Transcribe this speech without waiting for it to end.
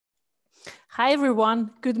Hi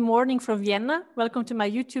everyone, good morning from Vienna. Welcome to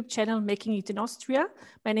my YouTube channel, Making It in Austria.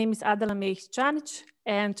 My name is Aida Hajro,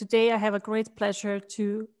 and today I have a great pleasure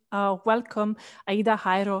to welcome Aida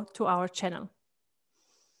Hajro to our channel.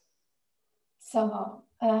 So,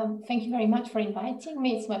 thank you very much for inviting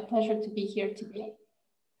me. It's my pleasure to be here today.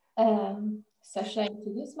 So should I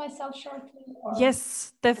introduce myself shortly? Or?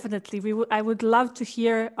 Yes, definitely. I would love to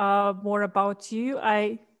hear more about you.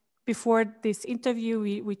 Before this interview,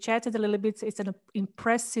 we chatted a little bit. It's an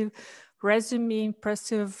impressive resume,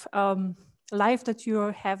 impressive life that you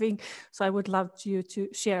are having. So I would love you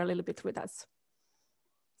to share a little bit with us.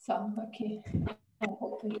 So, okay. I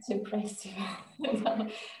hope it's impressive.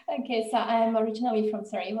 Okay, so I'm originally from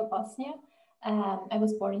Sarajevo, Bosnia. I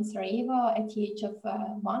was born in Sarajevo at the age of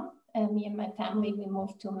 1. Me and my family, we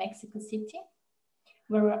moved to Mexico City,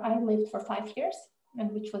 where I lived for 5 years, and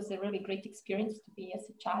which was a really great experience to be as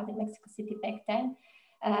a child in Mexico City back then.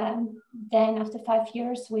 Then after 5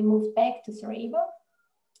 years, we moved back to Sarajevo.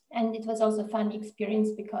 And it was also a fun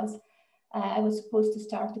experience because I was supposed to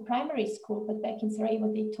start the primary school, but back in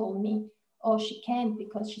Sarajevo, they told me, oh, she can't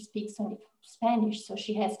because she speaks only Spanish, so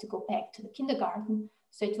she has to go back to the kindergarten.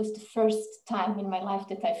 So it was the first time in my life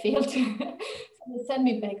that I failed. So they sent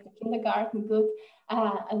me back to kindergarten, good.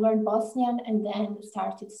 I learned Bosnian and then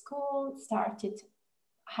started school, started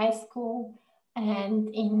high school. And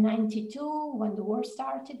in '92, when the war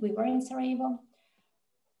started, we were in Sarajevo,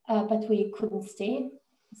 but we couldn't stay.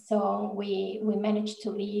 So we managed to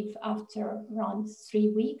leave after around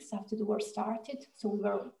 3 weeks after the war started. So we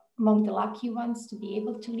were among the lucky ones to be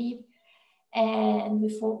able to leave. And we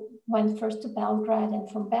went first to Belgrade, and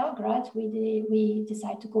from Belgrade, we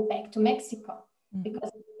decided to go back to Mexico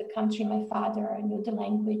because it's the country my father knew the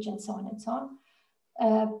language and so on and so on.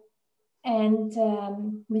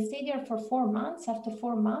 We stayed there for 4 months. After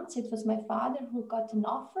 4 months, it was my father who got an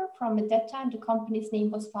offer from, at that time, the company's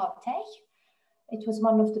name was Tech. It was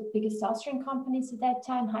one of the biggest Austrian companies at that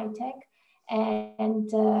time, high tech. And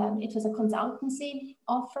it was a consultancy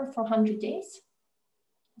offer for 100 days.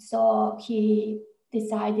 So he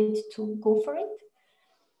decided to go for it.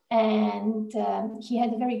 And he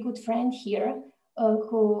had a very good friend here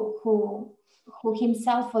who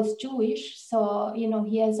himself was Jewish. So, you know,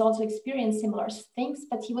 he has also experienced similar things,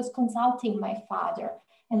 but he was consulting my father.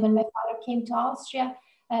 And when my father came to Austria,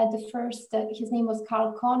 his name was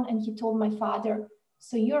Karl Kohn, and he told my father,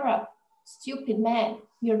 so you're a stupid man.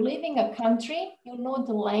 You're leaving a country, you know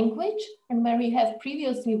the language, and where you have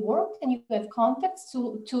previously worked and you have contacts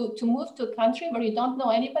to move to a country where you don't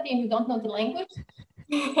know anybody and you don't know the language.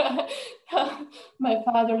 My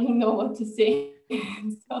father didn't know what to say.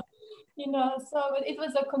 So, you know, so it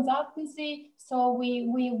was a consultancy. So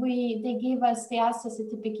they asked us at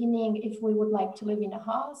the beginning if we would like to live in a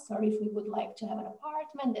house or if we would like to have an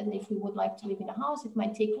apartment. And if we would like to live in a house, it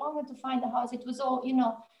might take longer to find a house. It was all, you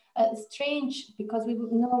know, strange because we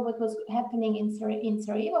would know what was happening in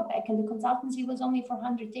Sarajevo back, and the consultancy was only for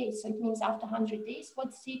 100 days. So it means after 100 days,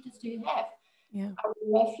 what status do you have? Yeah. Are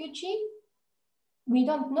you a refugee? We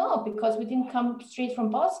don't know because we didn't come straight from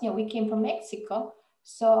Bosnia. We came from Mexico.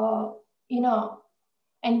 So, you know,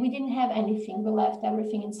 and we didn't have anything. We left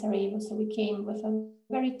everything in Sarajevo. So we came with a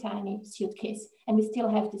very tiny suitcase, and we still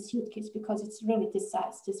have the suitcase because it's really this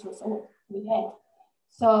size. This was all we had.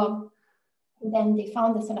 So then they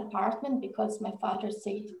found us an apartment because my father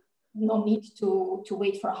said, no need to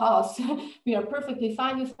wait for a house. We are perfectly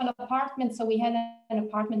fine with an apartment. So we had an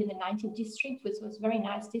apartment in the 19th district, which was a very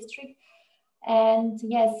nice district. And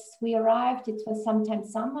yes, we arrived, it was sometime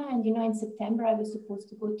summer, and you know, in September, I was supposed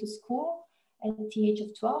to go to school at the age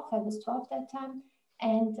of 12. I was 12 that time.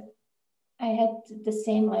 And I had the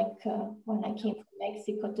same, like when I came from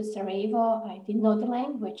Mexico to Sarajevo, I didn't know the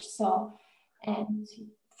language. So, and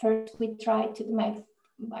first I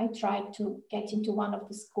tried to get into one of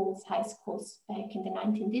the schools, high schools back in the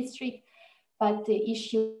 19th district. But the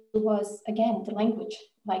issue was, again, the language,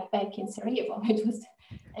 like back in Sarajevo. It was,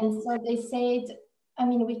 and so they said, I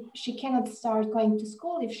mean, she cannot start going to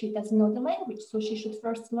school if she doesn't know the language. So she should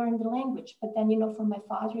first learn the language. But then, you know, for my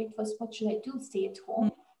father, it was, what should I do? Stay at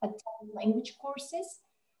home, attend language courses.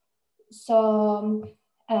 So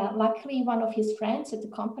luckily, one of his friends at the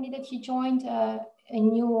company that he joined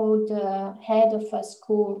knew the head of a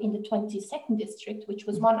school in the 22nd district, which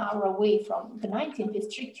was 1 hour away from the 19th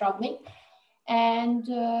district, traveling. And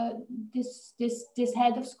this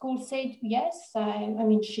head of school said, yes, I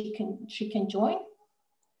mean, she can join.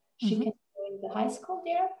 She can join the high school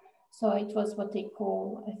there. So it was what they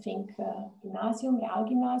call, I think, gymnasium, real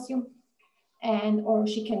gymnasium. And, or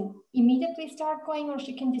she can immediately start going, or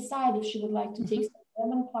she can decide if she would like to take some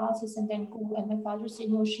German classes and then go. And my father said,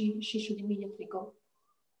 no, she should immediately go.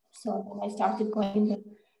 So then I started going in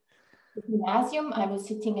the gymnasium. I was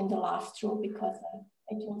sitting in the last row because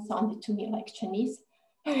it all sounded to me like Chinese.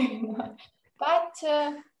 But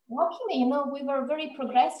luckily, you know, we were very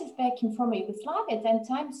progressive back in former Yugoslavia at that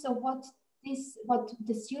time. So what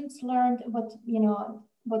the students learned, what we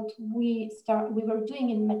were doing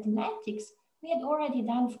in mathematics, we had already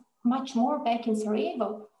done much more back in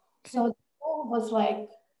Sarajevo. So it all was like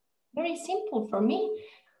very simple for me.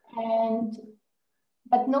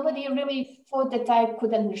 But nobody really thought that I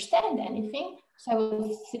could understand anything. So I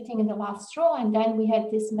was sitting in the last row, and then we had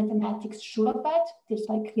this mathematics Schularbeit, this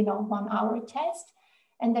 1 hour test,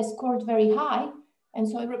 and I scored very high. And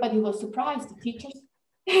so everybody was surprised, the teachers.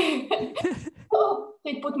 So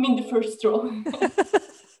they put me in the first row. So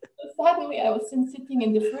suddenly I was sitting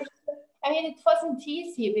in the first row. I mean, it wasn't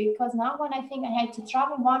easy because now when I think I had to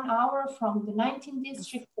travel 1 hour from the 19th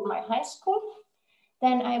district to my high school,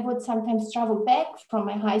 then I would sometimes travel back from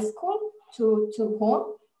my high school to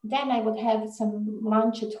home. Then I would have some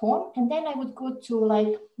lunch at home. And then I would go to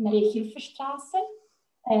like Maria-Hilfer-Straße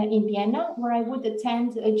in Vienna, where I would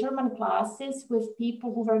attend German classes with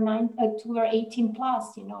people who were 18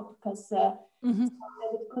 plus, you know, because I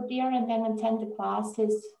would go there and then attend the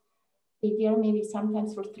classes. Be there maybe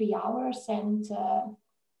sometimes for 3 hours and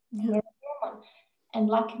learn German. And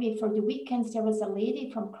luckily for the weekends, there was a lady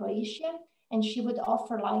from Croatia, and she would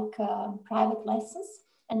offer like private lessons.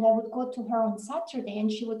 And I would go to her on Saturday and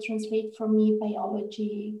she would translate for me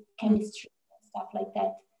biology, chemistry, stuff like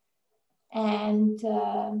that. And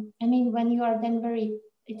I mean, when you are then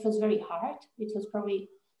it was very hard. It was probably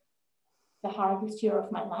the hardest year of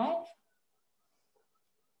my life.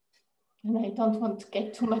 And I don't want to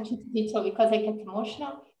get too much into detail because I get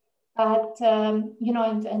emotional. But, you know,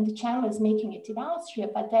 and the channel is making it in Austria.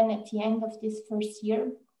 But then at the end of this first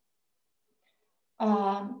year,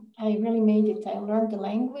 I really made it. I learned the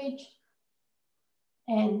language,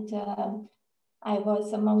 and I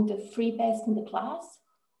was among the 3 best in the class,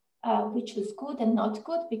 which was good and not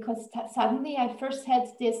good, because suddenly I first had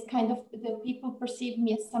this kind of, the people perceived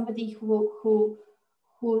me as somebody who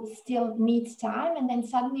still needs time, and then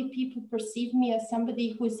suddenly people perceive me as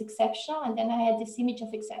somebody who is exceptional, and then I had this image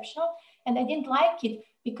of exceptional, and I didn't like it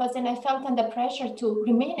because then I felt under pressure to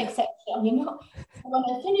remain exceptional, you know. When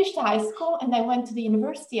I finished high school and I went to the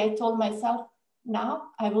university, I told myself,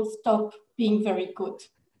 now I will stop being very good.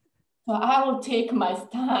 So I will take my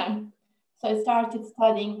time. So I started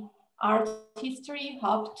studying art history,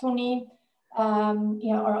 Hauptuni,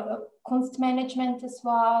 or Kunstmanagement as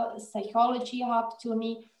well, psychology,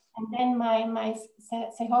 Hauptuni. And then my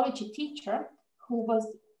psychology teacher, who was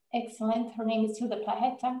excellent, her name is Hilda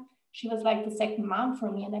Plaheta. She was like the second mom for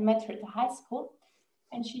me, and I met her at the high school.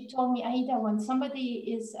 And she told me, Aida, when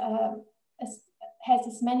somebody has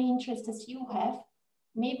as many interests as you have,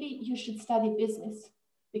 maybe you should study business,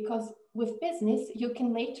 because with business, you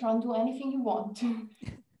can later on do anything you want.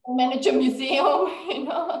 Manage a museum, you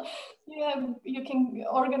know, you can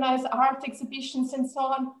organize art exhibitions and so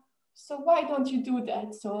on. So why don't you do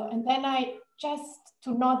that? So, and then I just,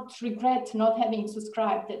 to not regret not having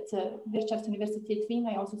subscribed at Wirtschaftsuniversität Wien,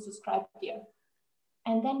 I also subscribed there.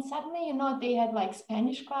 And then suddenly, you know, they had like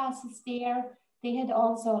Spanish classes there. They had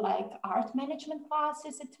also like art management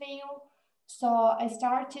classes at WU. So I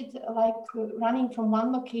started like running from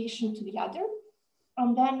one location to the other.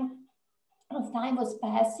 And then as time was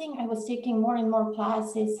passing, I was taking more and more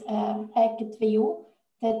classes back at WU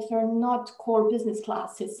that were not core business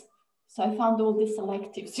classes. So I found all these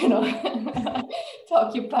electives, you know, to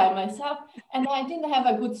occupy myself. And I didn't have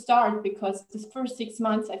a good start because the first 6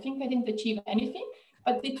 months, I think I didn't achieve anything,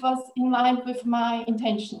 but it was in line with my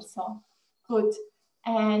intentions, so good.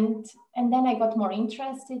 And then I got more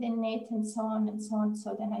interested in it and so on and so on.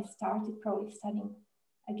 So then I started probably studying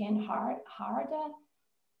again harder.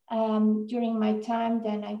 During my time,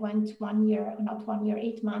 then I went 1 year, not 1 year,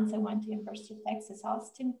 8 months, I went to University of Texas,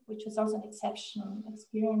 Austin, which was also an exceptional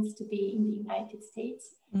experience to be in the United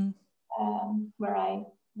States, where I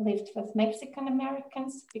lived with Mexican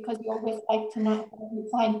Americans, because you always like to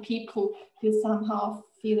find people you somehow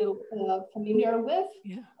feel familiar with.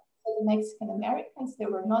 Yeah. So the Mexican Americans, they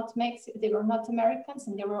were not Americans,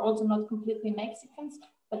 and they were also not completely Mexicans,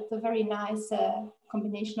 but a very nice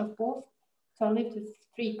combination of both. So I lived with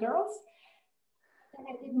 3 girls. Then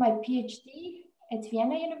I did my PhD at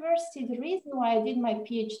Vienna University. The reason why I did my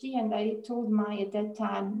PhD, and I told my, at that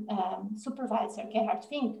time, supervisor, Gerhard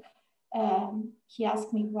Fink, he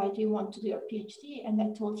asked me, why do you want to do your PhD? And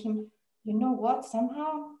I told him, you know what,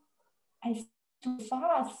 somehow I studied too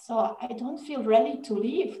fast, so I don't feel ready to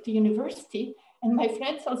leave the university. And my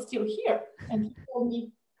friends are still here. And he told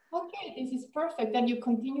me, okay, this is perfect. And you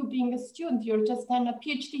continue being a student. You're just then a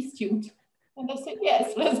PhD student. And I said,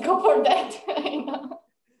 yes, let's go for that. You know?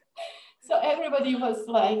 So everybody was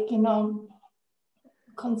like, you know,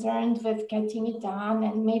 concerned with getting it done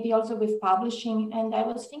and maybe also with publishing. And I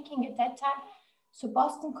was thinking at that time, so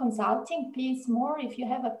Boston Consulting pays more if you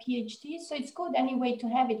have a PhD. So it's good anyway to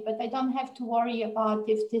have it, but I don't have to worry about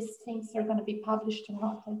if these things are going to be published or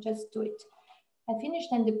not. I just do it. I finished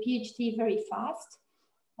then the PhD very fast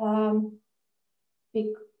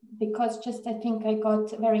because just I think I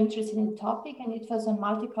got very interested in the topic, and it was on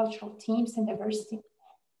multicultural teams and diversity.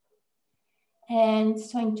 And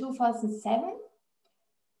so in 2007,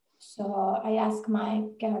 so I asked my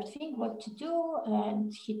Gerhard Fink what to do,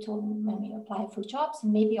 and he told me when we apply for jobs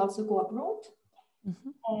and maybe also go abroad.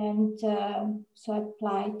 And so I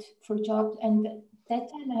applied for jobs, and that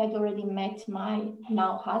time I had already met my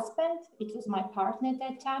now husband. It was my partner at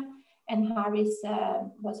that time, and Harris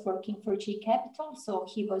was working for G Capital, so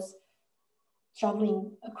he was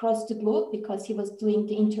traveling across the globe because he was doing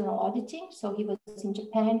the internal auditing. So he was in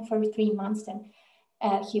Japan for 3 months, and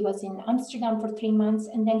he was in Amsterdam for 3 months,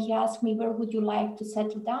 and then he asked me, where would you like to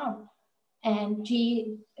settle down? And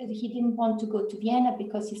he didn't want to go to Vienna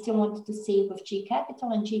because he still wanted to stay with G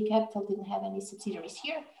Capital, and G Capital didn't have any subsidiaries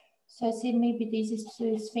here. So I said, maybe the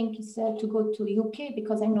easiest thing is to go to UK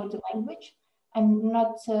because I know the language. I'm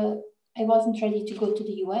not, I wasn't ready to go to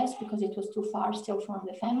the US because it was too far still from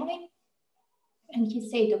the family. And he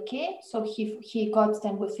said, okay. So he got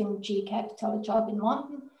then within G Capital a job in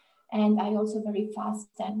London. And I also very fast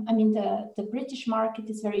then, I mean, the British market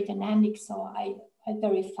is very dynamic. So I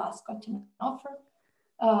very fast got an offer.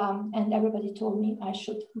 And everybody told me I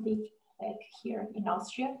should live back here in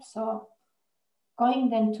Austria. So going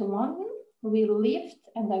then to London, we lived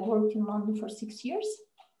and I worked in London for 6 years.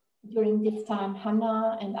 During this time,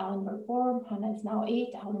 Hannah and Alan were born. Hannah is now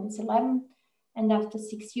 8, Alan is 11. And after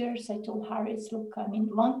 6 years, I told Harris, look, I mean,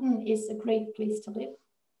 London is a great place to live.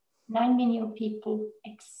 9 million people,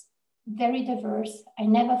 very diverse. I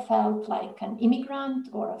never felt like an immigrant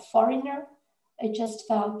or a foreigner. I just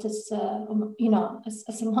felt as, you know,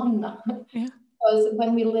 as a Londoner. Yeah. Because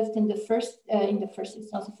when we lived in the first,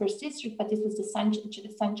 it's not the first district, but it was the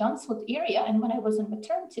St. John's Wood area. And when I was on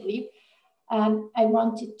maternity leave, I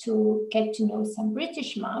wanted to get to know some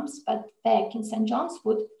British moms, but back in St. John's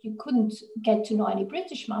Wood, you couldn't get to know any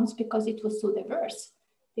British moms because it was so diverse.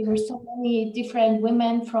 There were so many different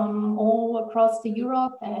women from all across the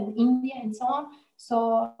Europe and India and so on.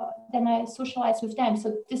 So then I socialized with them.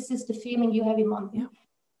 So this is the feeling you have in London. Yeah.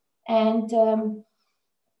 And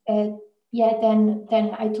yeah,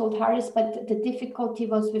 then I told Harris, but the difficulty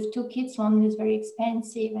was with 2 kids. London is very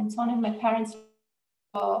expensive and so on. And my parents,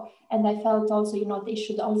 and I felt also, you know, they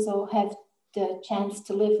should also have the chance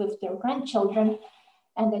to live with their grandchildren.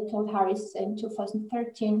 And I told Harris in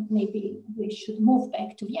 2013, maybe we should move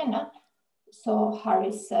back to Vienna. So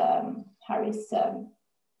Harris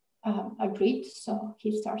agreed. So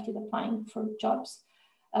he started applying for jobs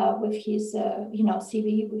with his, you know,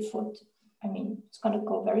 CV. We thought, I mean, it's going to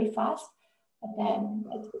go very fast. But then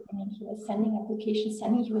at the beginning, he was sending applications,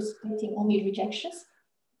 he was getting only rejections.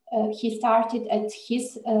 He started at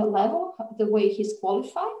his level, the way he's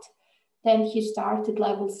qualified. Then he started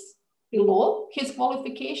levels below his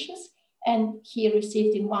qualifications, and he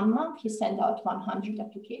received in 1 month, he sent out 100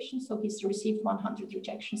 applications. So he's received 100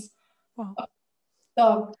 rejections. Wow.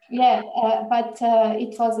 So yeah, but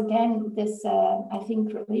it was again this, I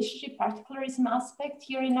think, relationship particularism aspect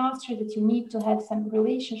here in Austria, that you need to have some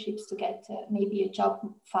relationships to get maybe a job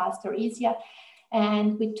faster, easier.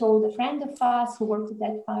 And we told a friend of us who worked at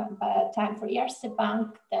that time for Erste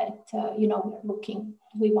Bank that, you know, we're looking,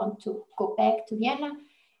 we want to go back to Vienna.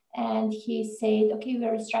 And he said, okay,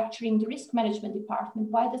 we're restructuring the risk management department.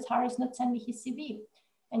 Why does Harris not send me his CV?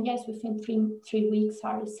 And yes, within three weeks,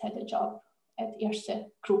 Harris had a job at Erste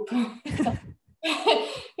Group. So,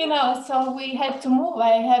 you know, so we had to move.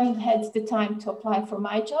 I haven't had the time to apply for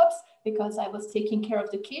my jobs because I was taking care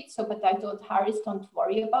of the kids. So, but I told Harris, don't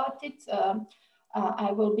worry about it.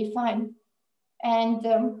 I will be fine. And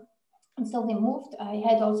so we moved. I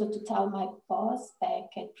had also to tell my boss back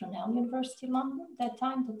at Brunel University London that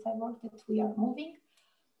time that I worked that we are moving.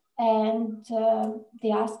 And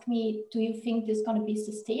they asked me, do you think this is going to be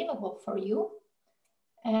sustainable for you?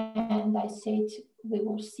 And I said, we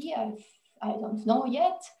will see. I don't know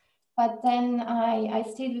yet. But then I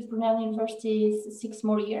stayed with Brunel University 6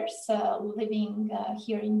 more years, living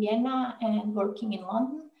here in Vienna and working in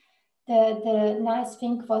London. The nice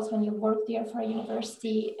thing was when you work there for a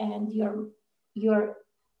university and you're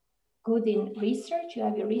good in research, you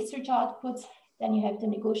have your research outputs, Then you have the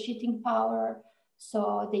negotiating power.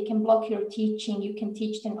 So they can block your teaching. You can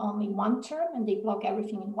teach them only one term, and they block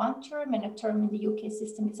everything in one term. And a term in the UK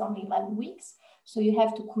system is only 11 weeks. So you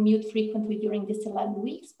have to commute frequently during this 11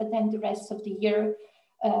 weeks, but then the rest of the year,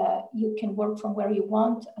 you can work from where you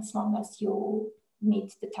want as long as you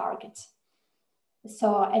meet the targets.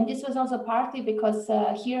 So, and this was also partly because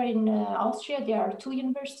here in Austria, there are 2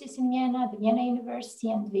 universities in Vienna, the Vienna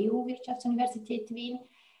University and WU Wirtschaftsuniversität Wien,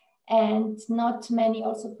 and not many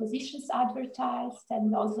also positions advertised,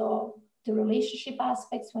 and also the relationship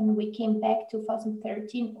aspects. When we came back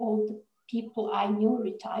 2013, all the people I knew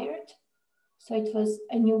retired. So it was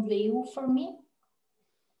a new WU for me.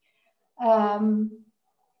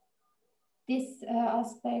 This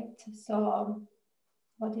aspect, so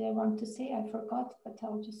what did I want to say? I forgot, but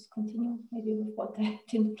I'll just continue maybe with what I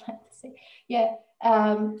didn't plan to say. Yeah,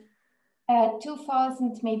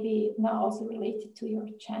 2000, maybe now also related to your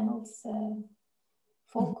channel's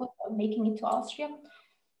focus on making it to Austria.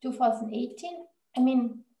 2018, I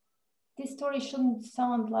mean, this story shouldn't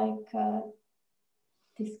sound like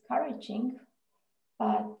discouraging,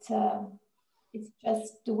 but it's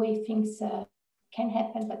just the way things can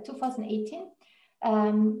happen. But 2018,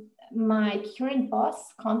 my current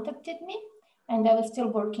boss contacted me, and I was still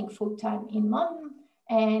working full-time in London,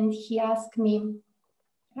 and he asked me,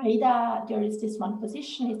 Aida, there is this one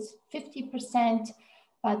position, it's 50%,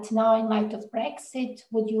 but now in light of Brexit,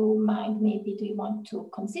 would you mind, maybe, do you want to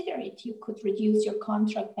consider it? You could reduce your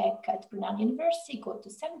contract back at Brunel University, go to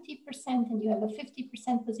 70%, and you have a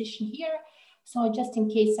 50% position here. So just in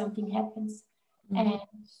case something happens. And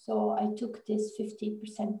so I took this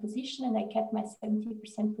 50% position, and I kept my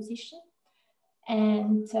 70% position.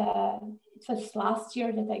 And it was last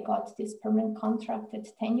year that I got this permanent contract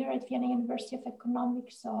at tenure at Vienna University of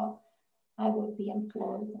Economics. So I will be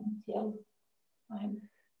employed until I'm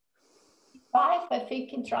 65, I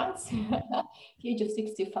think, in trans. The age of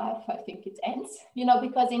 65, I think it ends. You know,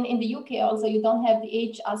 because in the UK also you don't have the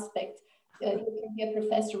age aspect. You can be a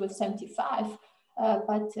professor with 75.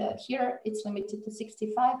 But here it's limited to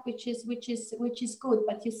 65, which is good.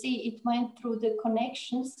 But you see, it went through the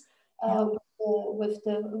connections with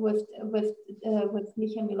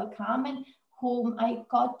Michael Müller-Kamen, whom I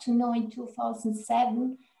got to know in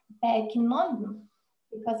 2007 back in London,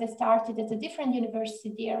 because I started at a different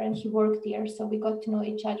university there, and he worked there. So we got to know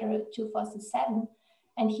each other in 2007,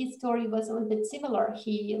 and his story was a little bit similar.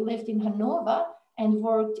 He lived in Hanover and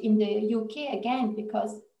worked in the UK again,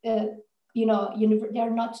 because you know, there are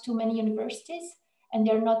not too many universities, and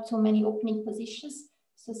there are not too many opening positions.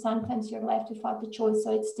 So sometimes you're left without a choice.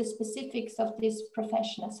 So it's the specifics of this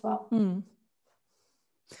profession as well.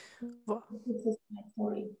 This is my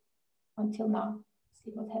story until now.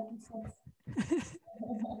 See what happens next.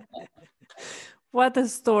 What a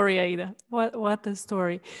story, Aida. What a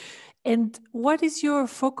story. And what is your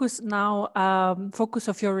focus now, focus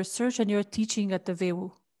of your research and your teaching at the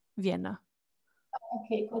WU Vienna?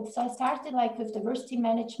 Okay, good. So I started like with diversity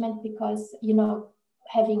management because, you know,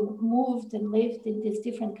 having moved and lived in these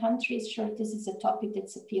different countries, sure, this is a topic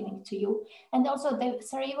that's appealing to you. And also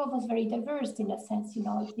Sarajevo was very diverse in a sense, you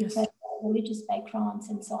know, different religious backgrounds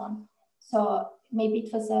and so on. So maybe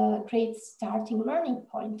it was a great starting learning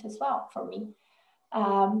point as well for me.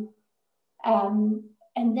 And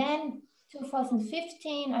then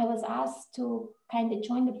 2015, I was asked to kind of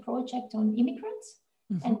join the project on immigrants.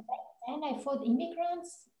 And then I thought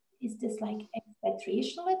immigrants is this like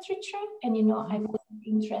expatriation literature. And, you know, I wasn't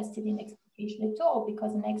interested in expatriation at all,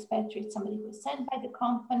 because an expatriate is somebody who is sent by the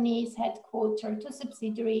company's headquarters to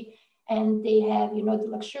subsidiary, and they have, you know, the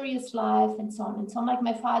luxurious life and so on and so on. Like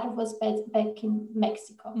my father was back in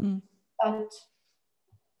Mexico. But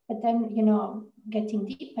then, you know, getting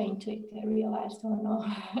deeper into it, I realized, oh no,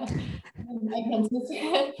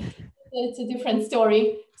 it's a different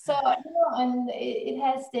story. So, you know, and it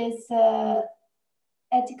has this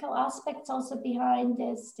ethical aspects also behind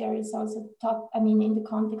this. There is also in the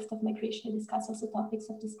context of migration, we discuss also topics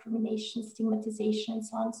of discrimination, stigmatization, and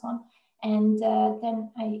so on and so on. And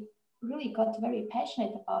then I really got very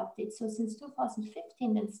passionate about it. So since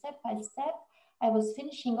 2015, then step by step, I was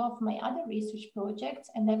finishing off my other research projects,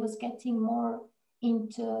 and I was getting more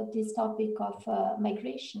into this topic of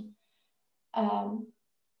migration.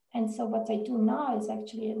 And so what I do now is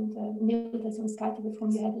actually, and Nilda Sonskati, with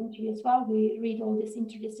whom you had an interview as well, we read all this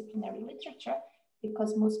interdisciplinary literature,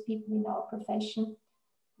 because most people in our profession,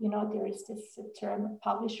 you know, there is this term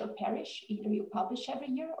publish or perish. Either you publish every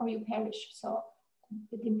year or you perish. So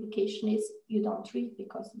the implication is you don't read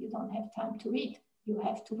because you don't have time to read. You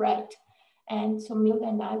have to write. And so Milda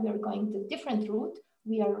and I were going the different route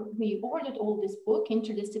we ordered all this book,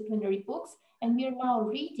 interdisciplinary books, and we are now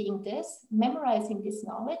reading this, memorizing this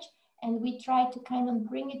knowledge, and we try to kind of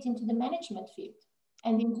bring it into the management field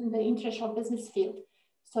and into the international business field.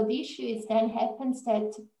 So the issue is then happens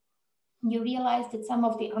that you realize that some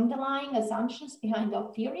of the underlying assumptions behind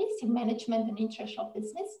our theories in management and international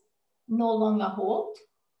business no longer hold.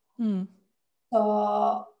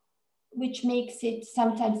 So, which makes it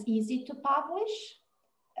sometimes easy to publish,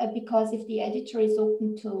 because if the editor is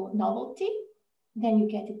open to novelty, then you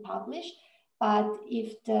get it published. But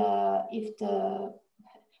if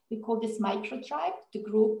we call this microtribe, the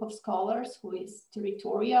group of scholars who is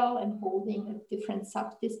territorial and holding a different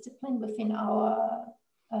subdiscipline within our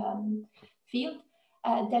field,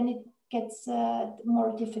 then it gets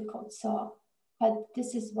more difficult. So, but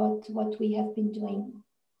this is what we have been doing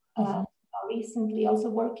recently, also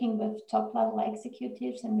working with top-level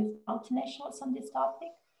executives and with multinationals on this topic,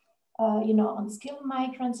 on skilled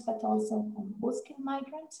migrants, but also on low-skilled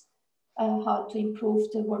migrants, how to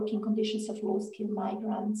improve the working conditions of low-skilled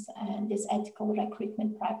migrants and these ethical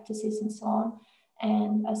recruitment practices and so on,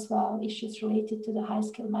 and as well issues related to the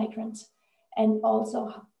high-skilled migrants, and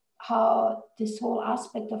also how this whole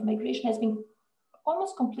aspect of migration has been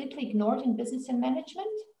almost completely ignored in business and management.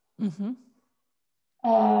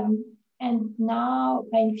 And now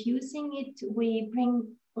by infusing it, we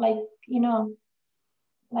bring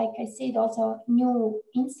like I said, also new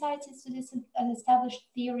insights into this established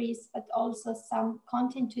theories, but also some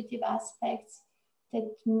counterintuitive aspects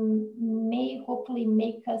that may hopefully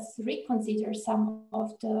make us reconsider some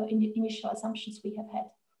of the initial assumptions we have had.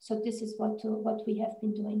 So this is what we have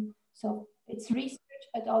been doing. So it's research,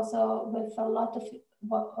 but also with a lot of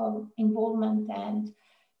involvement and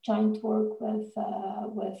joint work with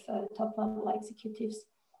top-level executives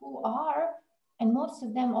who are, and most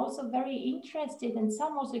of them also very interested, and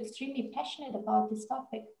some also extremely passionate about this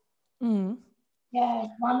topic. Yeah,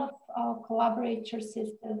 one of our collaborators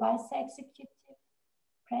is the Vice Executive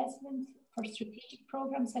President for Strategic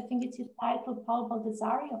Programs. I think it's his title, Paul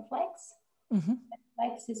Baldessari of Flex.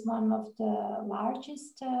 Flex is one of the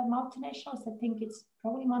largest multinationals. I think it's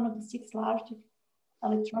probably one of the 6 largest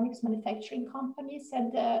electronics manufacturing companies,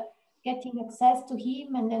 and getting access to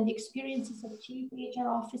him and then the experiences of chief HR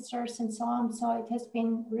officers and so on. So it has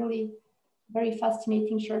been really very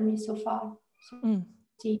fascinating journey so far. So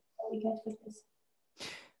see how we get with this.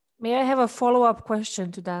 May I have a follow-up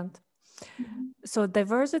question to that? So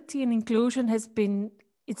diversity and inclusion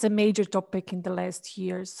it's a major topic in the last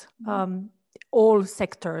years. All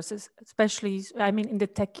sectors, especially, in the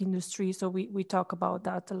tech industry. So we talk about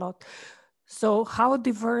that a lot. So how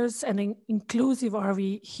diverse and inclusive are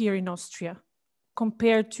we here in Austria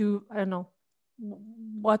compared to, I don't know,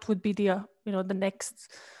 what would be the, the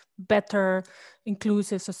next better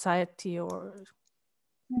inclusive society or?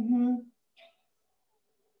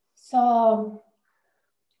 So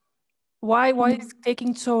why is it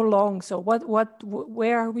taking so long? So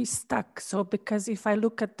where are we stuck? So because if I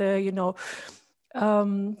look at the,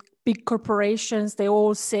 big corporations, they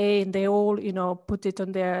all say, and they all, put it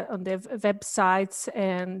on their websites,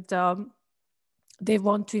 and they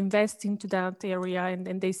want to invest into that area,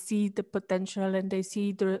 and they see the potential, and they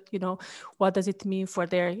see the, what does it mean for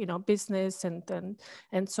their, business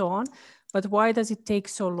and so on. But why does it take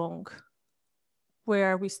so long?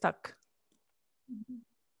 Where are we stuck?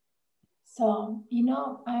 So,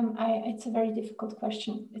 it's a very difficult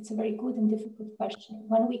question. It's a very good and difficult question.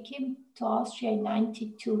 When we came to Austria in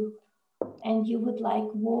 92, and you would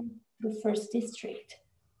walk through first district,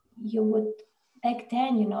 you would, back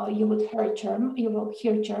then, you would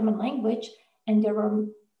hear German language, and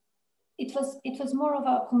it was more of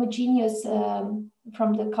a homogeneous,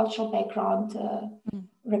 from the cultural background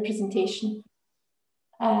representation.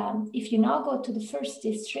 If you now go to the first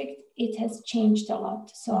district, it has changed a lot.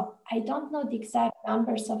 So I don't know the exact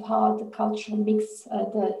numbers of how the cultural mix,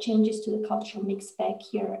 the changes to the cultural mix back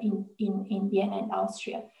here in Vienna and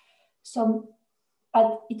Austria. So,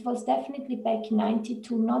 but it was definitely back in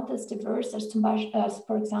 92, not as diverse as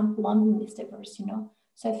for example, London is diverse,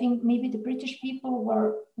 So I think maybe the British people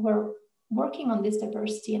were working on this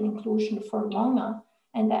diversity and inclusion for longer.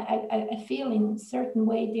 And I feel in a certain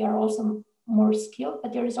way they are also more skilled,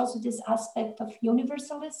 but there is also this aspect of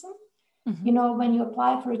universalism. When you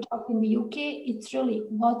apply for a job in the UK, it's really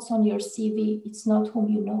what's on your CV. It's not whom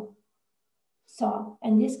you know. So,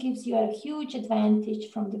 and this gives you a huge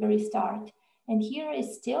advantage from the very start. And here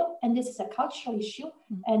is still, and this is a cultural issue,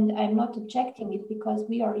 and I'm not objecting it because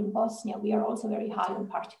we are in Bosnia. We are also very high on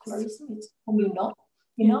particularism. It's whom you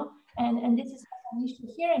know, and this is an issue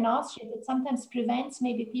here in Austria that sometimes prevents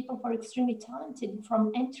maybe people who are extremely talented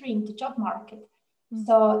from entering the job market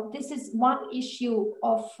So this is one issue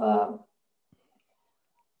of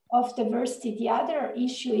diversity. The other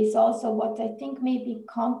issue is also what I think maybe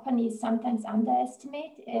companies sometimes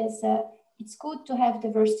underestimate is it's good to have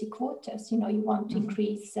diversity quotas. You know, you want to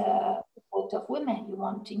increase the quota of women, you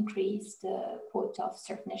want to increase the quota of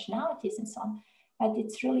certain nationalities and so on. But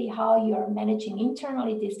it's really how you're managing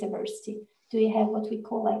internally this diversity. Do you have what we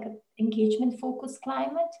call like an engagement focused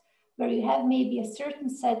climate, where you have maybe a certain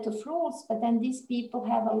set of rules, but then these people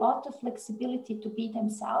have a lot of flexibility to be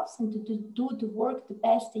themselves and to do the work the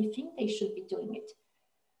best they think they should be doing it.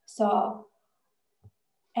 So,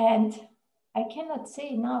 and I cannot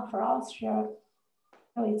say now for Austria,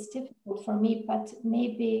 oh, it's difficult for me, but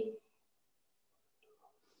maybe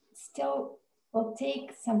still will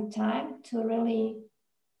take some time to really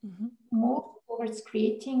move towards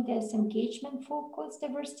creating this engagement focused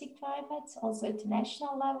diversity climates, also at the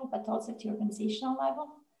national level, but also at the organizational level.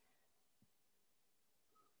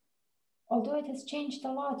 Although it has changed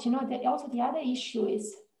a lot, you know, also the other issue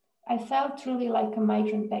is I felt really like a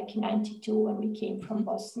migrant back in '92 when we came from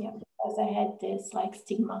Bosnia, because I had this like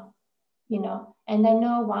stigma, you know. And I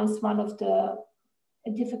know once one of the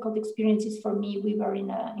difficult experiences for me, we were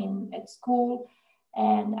at school,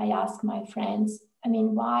 and I asked my friends, I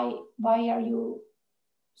mean, why are you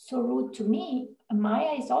so rude to me?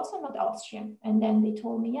 Maya is also not Austrian. And then they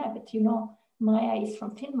told me, yeah, but you know, Maya is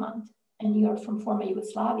from Finland and you're from former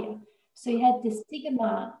Yugoslavia. So you had this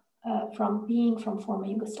stigma from being from former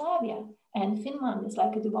Yugoslavia, and Finland is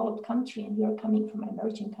like a developed country and you're coming from an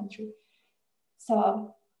emerging country.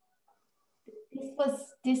 So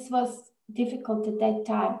this was difficult at that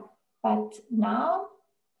time. But now,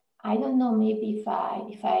 I don't know, maybe if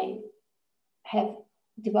I have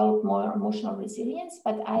developed more emotional resilience,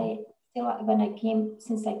 but I still,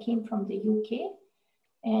 since I came from the UK,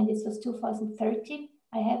 and this was 2013,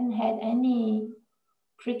 I haven't had any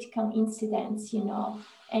critical incidents, you know,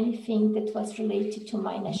 anything that was related to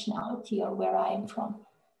my nationality or where I am from.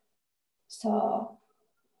 So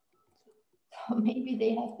maybe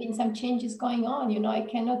there have been some changes going on, you know, I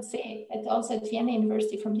cannot say. And also at Vienna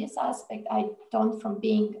University, from this aspect, I don't, from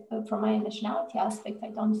my nationality aspect, I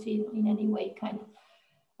don't feel in any way kind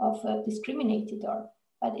of discriminated,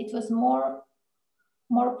 but it was more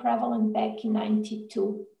prevalent back in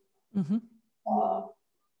 '92.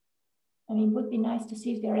 I mean, it would be nice to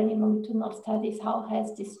see if there are any longitudinal studies, how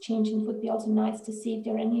has this changed? And it would be also nice to see if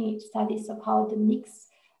there are any studies of how the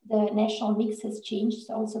national mix has changed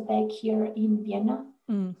also back here in Vienna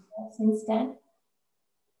since then.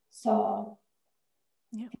 So,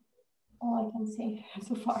 yeah, all I can say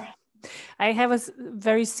so far. I have a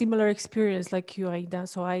very similar experience like you, Aida.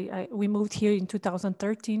 So we moved here in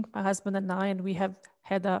 2013, my husband and I, and we have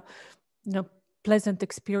had pleasant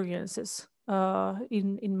experiences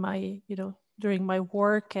in my, during my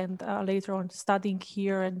work and later on studying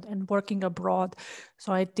here and working abroad.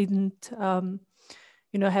 So I didn't,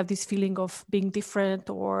 have this feeling of being different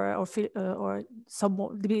or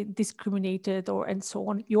somewhat discriminated and so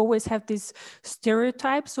on. You always have these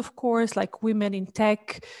stereotypes, of course, like women in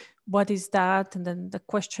tech. What is that? And then the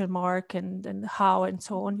question mark and how and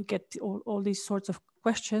so on. You get all these sorts of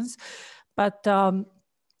questions, but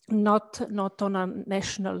not on a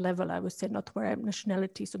national level, I would say, not where I'm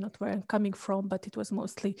nationality, so not where I'm coming from, but it was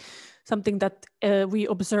mostly something that we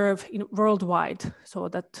observe worldwide. So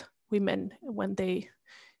that women, when they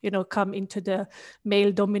come into the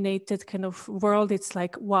male-dominated kind of world, it's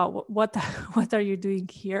like, wow, what are you doing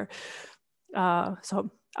here?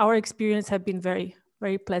 So our experience have been very,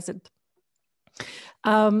 very pleasant.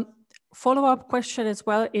 Follow-up question as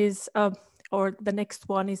well is, or the next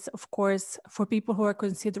one is, of course, for people who are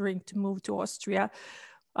considering to move to Austria,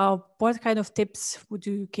 what kind of tips would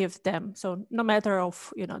you give them? So no matter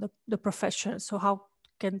of, the profession, so how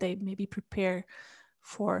can they maybe prepare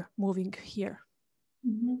for moving here? I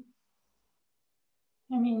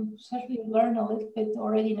mean, certainly learn a little bit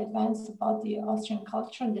already in advance about the Austrian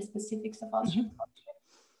culture and the specifics of Austrian culture.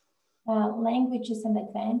 Language is an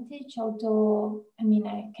advantage, although, I mean,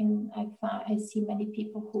 I see many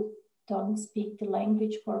people who don't speak the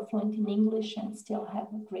language, who are fluent in English and still have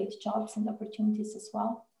great jobs and opportunities as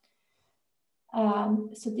well.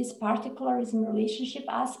 So this particularism relationship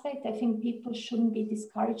aspect, I think people shouldn't be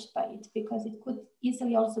discouraged by it because it could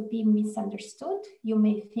easily also be misunderstood. You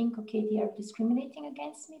may think, okay, they are discriminating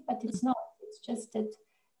against me, but it's not. It's just that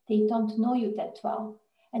they don't know you that well.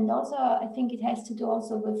 And also, I think it has to do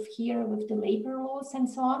also with the labor laws and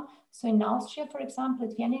so on. So in Austria, for example,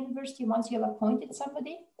 at Vienna University, once you have appointed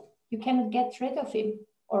somebody, you cannot get rid of him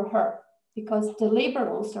or her because the labor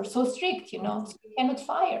laws are so strict, so you cannot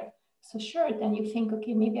fire. So sure, then you think,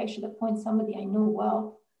 okay, maybe I should appoint somebody I know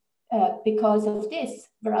well because of this.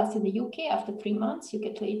 Whereas in the UK, after 3 months, you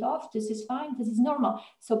get laid off. This is fine. This is normal.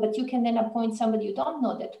 So, but you can then appoint somebody you don't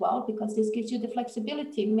know that well, because this gives you the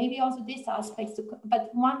flexibility. Maybe also these aspects. But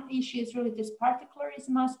one issue is really this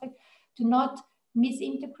particularism aspect. Do not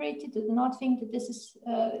misinterpret it. Do not think that this is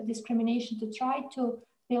discrimination. To try to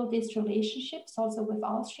build these relationships also with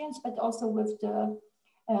Austrians, but also with the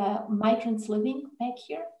migrants living back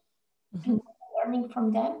here, and learning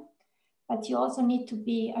from them. But you also need to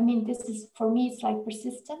be, I mean, this is, for me, it's like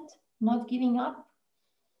persistent, not giving up.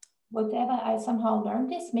 Whatever, I somehow learned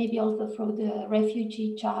this, maybe also through the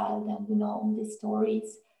refugee child and, you know, the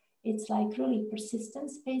stories. It's like really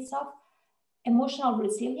persistence pays off. Emotional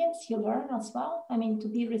resilience, you learn as well. I mean, to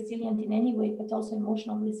be resilient in any way, but also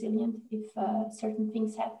emotional resilient if certain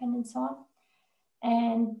things happen and so on.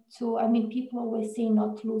 And to, I mean, people always say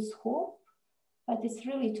not lose hope. But it's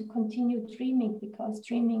really to continue dreaming, because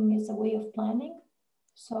dreaming is a way of planning.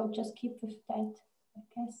 So just keep with that, I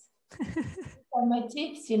guess. For my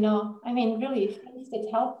tips, you know, I mean, really, things that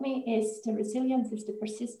help me is the resilience, is the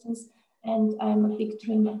persistence, and I'm a big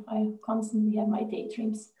dreamer. I constantly have my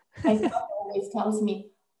daydreams. My father always tells me,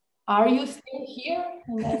 "Are you still here?"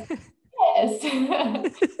 And I say, "Yes."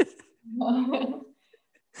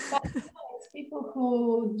 But it's people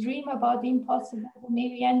who dream about the impossible who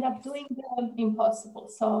maybe end up doing the impossible.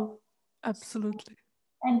 So absolutely.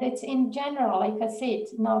 And it's in general, like I said,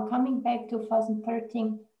 now coming back to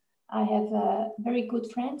 2013, I have very good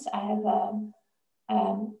friends. I have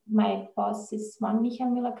my boss is one Michael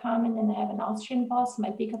Müller-Kamen, and I have an Austrian boss, my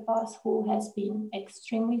bigger boss, who has been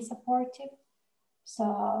extremely supportive.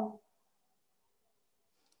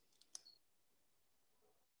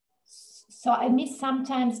 So I miss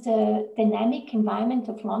sometimes the dynamic environment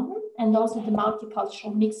of London, and also the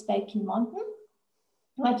multicultural mix back in London.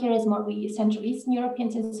 Like here is more we Central Eastern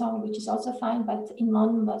Europeans and so on, which is also fine, but in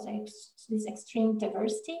London was this extreme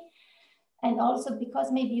diversity. And also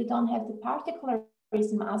because maybe you don't have the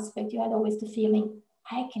particularism aspect, you had always the feeling,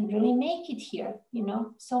 I can really make it here, you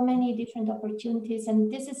know, so many different opportunities.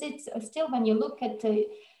 And this is it. Still, when you look at the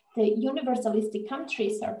universalistic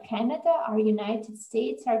countries are Canada, are United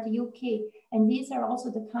States, are the UK. And these are also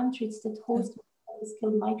the countries that host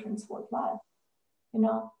skilled migrants worldwide, you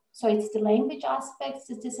know. So it's the language aspects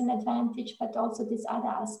that is an advantage, but also these other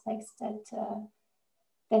aspects that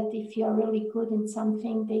if you're really good in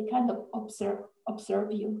something, they kind of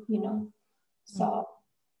observe you, you know. So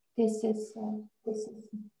this is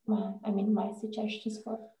my suggestions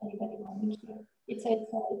for anybody living here.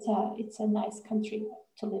 It's a nice country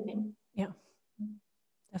to live in. Yeah.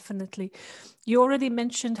 Definitely. You already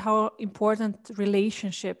mentioned how important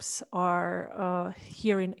relationships are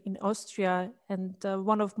here in Austria, and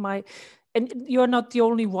one of my, and you're not the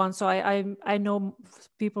only one. So I know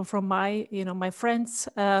people from my friends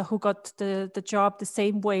who got the job the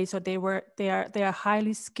same way. So they are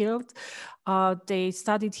highly skilled. They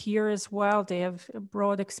studied here as well. They have a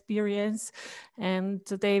broad experience, and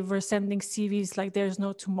they were sending CVs like there's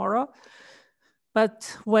no tomorrow.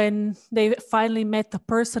 But when they finally met the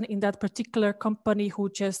person in that particular company who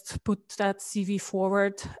just put that CV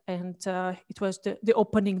forward, and it was the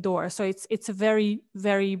opening door. So it's a very,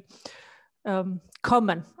 very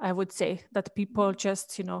common, I would say, that people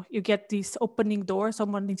just, you know, you get this opening door,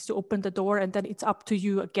 someone needs to open the door, and then it's up to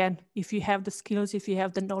you again, if you have the skills, if you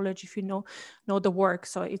have the knowledge, if you know the work.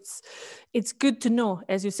 So it's good to know,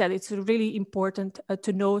 as you said, it's really important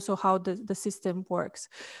to know so how the system works.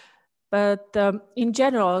 But in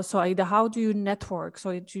general, so Aida, how do you network?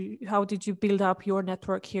 So how did you build up your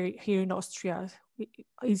network here in Austria?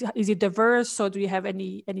 Is it diverse? So do you have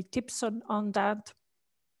any tips on that?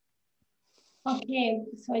 Okay,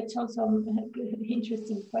 so it's also an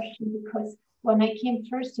interesting question, because when I came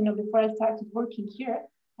first, you know, before I started working here,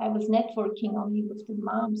 I was networking only with the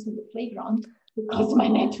moms in the playground, because my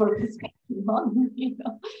network was back in London, you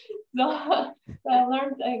know. So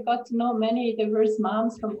I got to know many diverse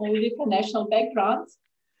moms from all different national backgrounds.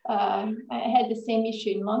 I had the same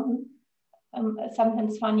issue in London.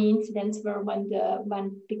 Sometimes funny incidents were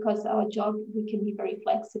when because our job, we can be very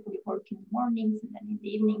flexible. We work in the mornings and then in the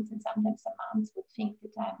evenings, and sometimes the moms would think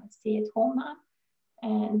that I'm a stay-at-home mom,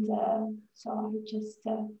 and so I just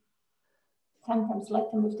sometimes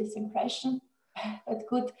let them with this impression. But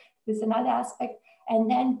good, there's another aspect. And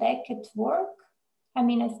then back at work, I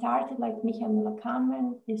mean, I started like Michael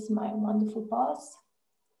Müller-Kamen is my wonderful boss.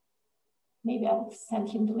 Maybe I'll send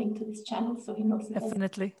him the link to this channel so he knows.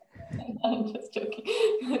 Definitely. I'm just joking.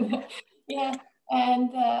 Yeah, and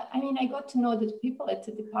I mean, I got to know the people at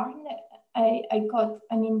the department. I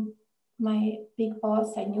mean, my big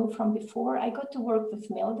boss I knew from before. I got to work with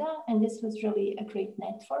Milda, and this was really a great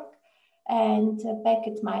network. And back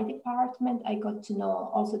at my department, I got to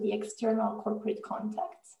know also the external corporate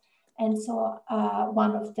contacts. And so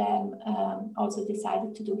one of them also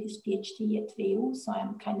decided to do his PhD at WU. So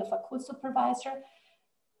I'm kind of a co-supervisor.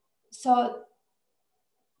 So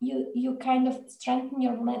you kind of strengthen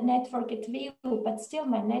your network at WU, but still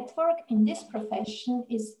my network in this profession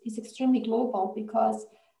is extremely global, because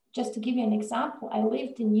just to give you an example, I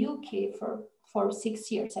lived in UK for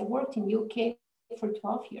 6 years. I worked in UK for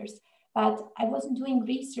 12 years, but I wasn't doing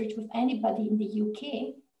research with anybody in the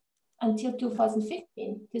UK until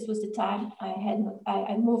 2015. This was the time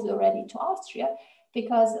I moved already to Austria,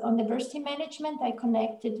 because on diversity management, I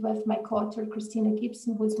connected with my co-author, Christina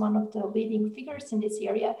Gibson, who is one of the leading figures in this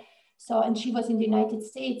area. So, and she was in the United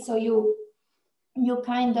States. So you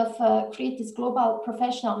kind of create this global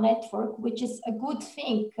professional network, which is a good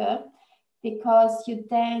thing because you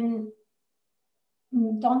then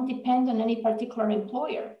don't depend on any particular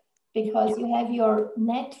employer, because you have your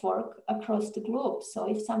network across the globe. So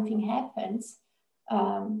if something happens,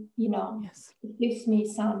 Yes. it gives me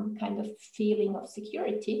some kind of feeling of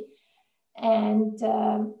security. And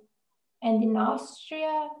in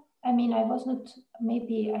Austria, I mean, I was not,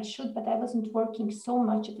 maybe I should, but I wasn't working so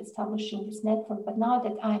much at establishing this network. But now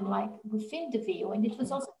that I'm like within the WU, and it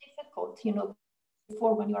was also difficult,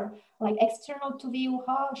 before when you're like external to WU,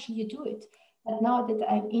 how should you do it? But now that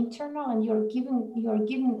I'm internal, and you're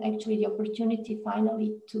given actually the opportunity finally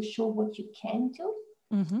to show what you can do.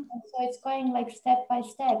 Mm-hmm. And so it's going like step by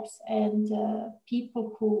steps, and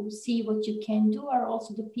people who see what you can do are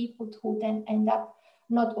also the people who then end up,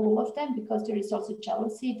 not all of them, because there is also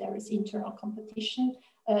jealousy, there is internal competition.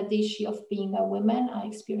 The issue of being a woman I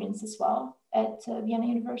experience as well at Vienna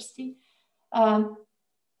University.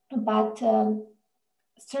 But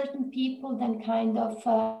certain people then kind of,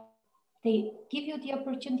 they give you the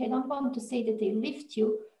opportunity. I don't want to say that they lift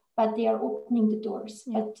you, but they are opening the doors.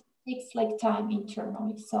 Yeah. But it takes like time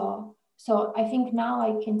internally. So I think now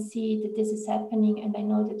I can see that this is happening, and I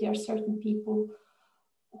know that there are certain people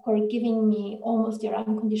who are giving me almost their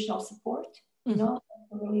unconditional support, who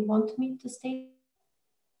really want me to stay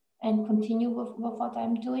and continue with what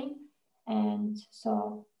I'm doing. And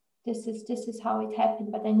so this is how it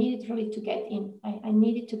happened. But I needed really to get in. I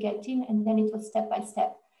needed to get in, and then it was step by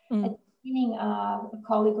step. At the beginning, a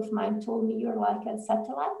colleague of mine told me, you're like a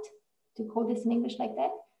satellite, to call this in English like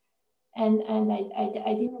that. And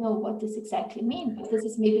I didn't know what this exactly means, but this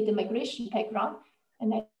is maybe the migration background.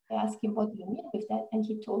 And I asked him, what do you mean with that? And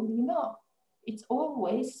he told me, it's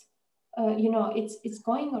always, it's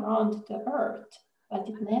going around the earth, but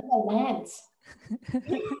it never lands.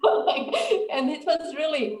 And it was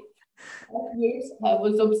really 5 years I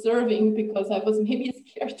was observing, because I was maybe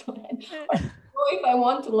scared to land. I don't know if I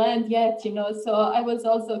want to land yet, so I was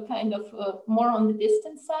also kind of more on the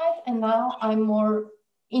distance side, and now I'm more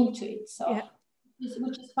into it. So, yeah.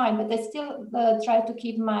 Which is fine, but I still try to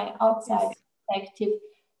keep my outside perspective,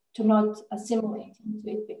 to not assimilate into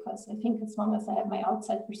it, because I think as long as I have my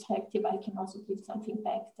outside perspective, I can also give something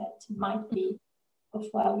back that might be of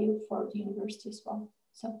value for the university as well.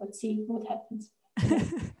 So let's see what happens.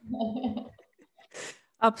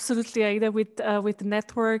 Absolutely, Aida. With the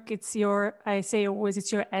network, it's your, I say always,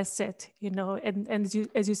 it's your asset, and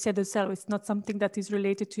as you said yourself, it's not something that is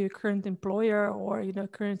related to your current employer or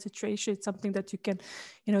current situation. It's something that you can,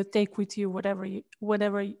 take with you whatever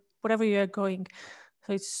you are going.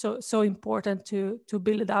 So it's so important to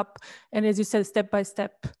build it up, and as you said, step by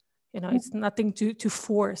step. It's nothing to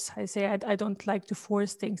force. I say I don't like to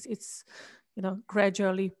force things. It's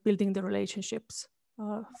gradually building the relationships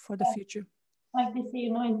for the future. Like they say,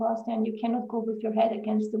 in Boston, you cannot go with your head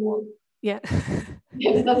against the wall. Yeah.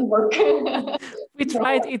 It doesn't work. We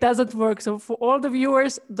tried, it doesn't work. So for all the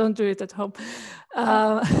viewers, don't do it at home.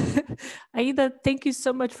 Aida, thank you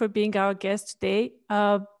so much for being our guest today.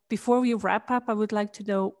 Before we wrap up, I would like to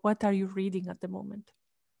know, what are you reading at the moment?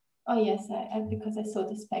 Oh yes, because I saw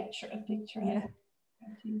this picture. Yeah.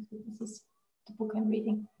 This is the book I'm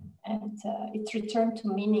reading, and it's Return to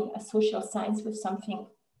Meaning, a social science with something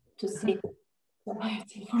to say for my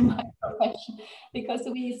profession, because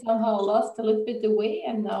we somehow lost a little bit the way,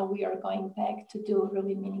 and now we are going back to do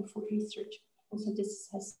really meaningful research. And so this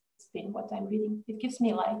has been what I'm reading. It gives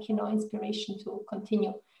me inspiration to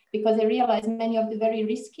continue, because I realize many of the very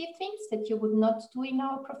risky things that you would not do in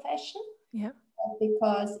our profession. Yeah.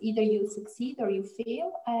 Because either you succeed or you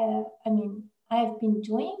fail. I've been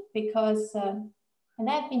doing because, and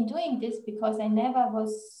I've been doing this because I never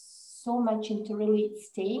was so much into really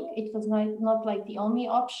staying. It was not like the only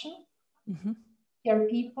option. there are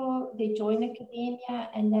people, they join academia,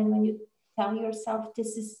 and then when you tell yourself,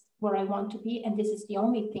 this is where I want to be, and this is the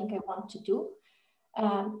only thing I want to do,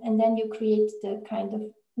 and then you create the kind of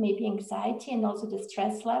maybe anxiety and also the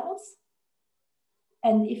stress levels.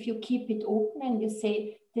 And if you keep it open and you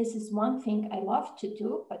say, this is one thing I love to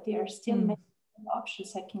do, but there are still many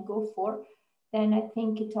options I can go for, then I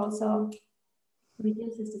think it also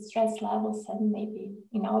reduces the stress levels, and maybe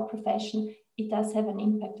in our profession, it does have an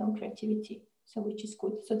impact on creativity, so which is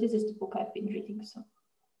good. So this is the book I've been reading. So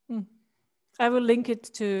I will link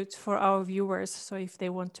it for our viewers, so if they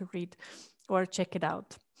want to read or check it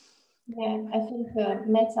out. Yeah, I think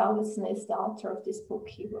Matt Alvesson is the author of this book.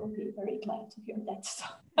 He will be very glad to hear that. So.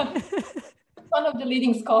 One of the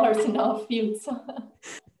leading scholars in our field. So.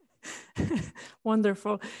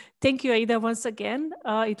 Wonderful. Thank you, Aida, once again.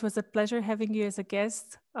 It was a pleasure having you as a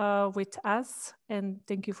guest with us, and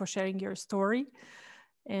thank you for sharing your story.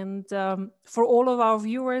 And for all of our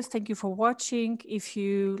viewers, thank you for watching. If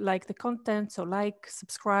you like the content, so like,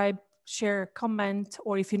 subscribe, share, comment,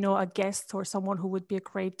 or if you know a guest or someone who would be a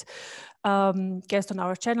great guest on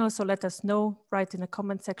our channel, so let us know, write in the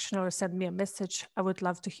comment section or send me a message. I would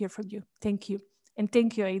love to hear from you. Thank you. And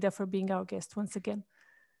thank you, Aida, for being our guest once again.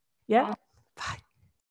 Yeah. Bye.